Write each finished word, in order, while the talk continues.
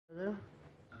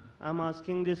I'm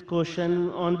asking this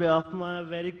question on behalf of my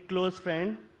very close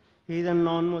friend. He's a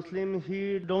non-Muslim.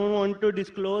 He don't want to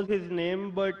disclose his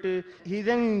name, but he's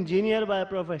an engineer by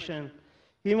profession.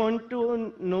 He want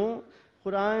to know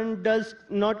Quran does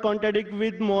not contradict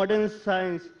with modern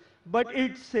science, but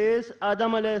it says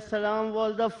Adam alayhi salam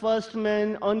was the first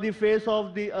man on the face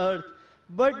of the earth.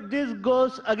 But this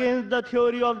goes against the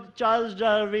theory of Charles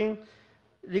Darwin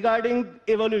regarding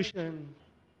evolution.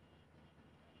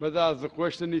 But as the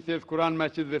question, he says Quran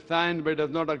matches with science, but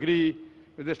does not agree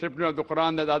with the statement of the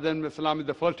Quran that Adam is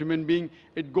the first human being.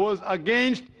 It goes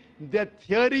against the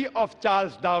theory of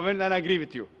Charles Darwin, and I agree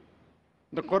with you.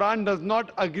 The Quran does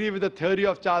not agree with the theory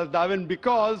of Charles Darwin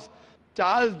because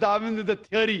Charles Darwin is the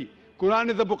theory. Quran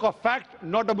is a book of fact,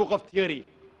 not a book of theory.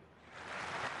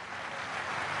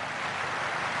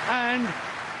 And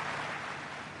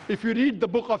if you read the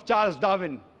book of Charles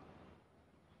Darwin,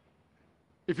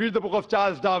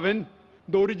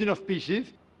 The Origin of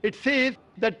Species, it says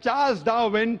that Charles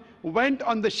Darwin went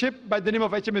on the ship by the name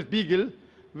of HMS Beagle,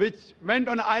 which went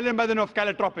on an island by the name of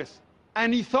Calotropis.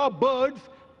 And he saw birds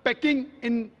pecking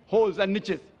in holes and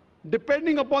niches.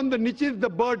 Depending upon the niches the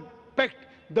bird pecked,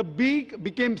 the beak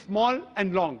became small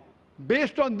and long.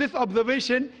 Based on this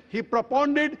observation, he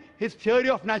propounded his theory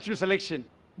of natural selection.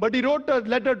 But he wrote a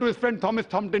letter to his friend Thomas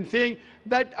Thompson saying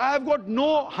that I have got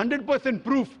no 100%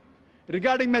 proof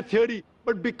regarding my theory,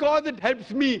 but because it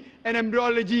helps me in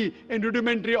embryology, in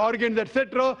rudimentary organs,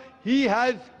 etc., he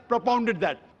has propounded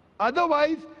that.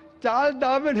 Otherwise, Charles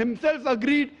Darwin himself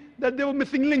agreed that there were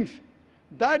missing links.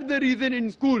 That's the reason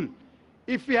in school,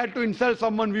 if we had to insult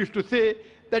someone, we used to say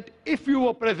that if you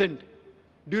were present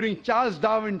during Charles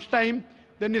Darwin's time,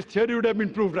 then his theory would have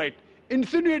been proved right.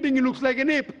 Insinuating he looks like an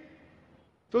ape.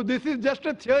 So this is just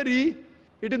a theory,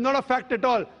 it is not a fact at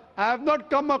all. I have not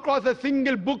come across a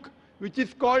single book which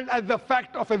is called as the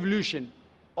fact of evolution.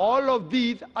 All of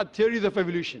these are theories of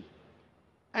evolution.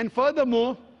 And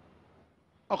furthermore,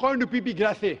 according to P.P.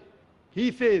 Grasset,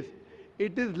 he says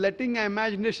it is letting our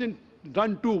imagination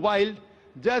run too wild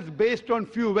just based on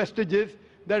few vestiges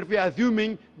that we are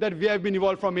assuming that we have been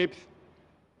evolved from apes.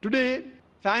 Today,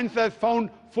 science has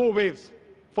found 4 waves.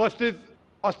 First is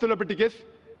Australopithecus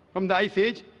from the Ice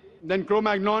Age, then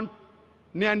Cro-Magnon,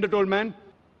 Neanderthal man.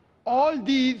 All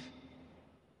these,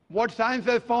 what science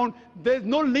has found, there's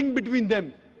no link between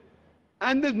them.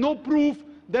 And there's no proof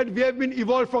that we have been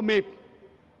evolved from ape.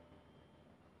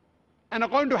 And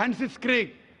according to Francis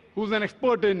Crick, who's an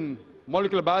expert in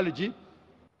molecular biology,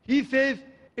 he says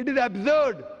it is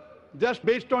absurd, just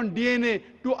based on DNA,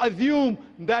 to assume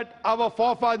that our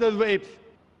forefathers were apes.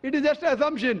 It is just an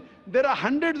assumption. There are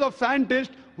hundreds of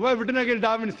scientists who have written against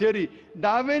Darwin's theory.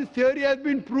 Darwin's theory has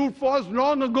been proved false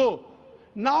long ago.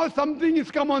 Now something has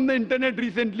come on the internet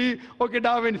recently, okay,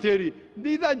 Darwin theory.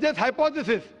 These are just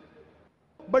hypotheses.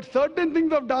 But certain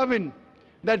things of Darwin,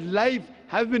 that life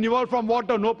has been evolved from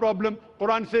water, no problem.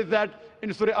 Quran says that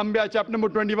in Surah Anbiya, chapter number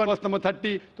 21, verse number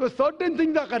 30. So certain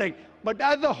things are correct. But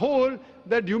as a whole,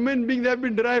 that human beings have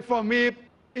been derived from ape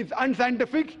is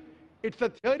unscientific. It's a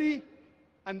theory,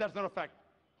 and that's not a fact.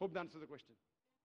 Hope that answers the question.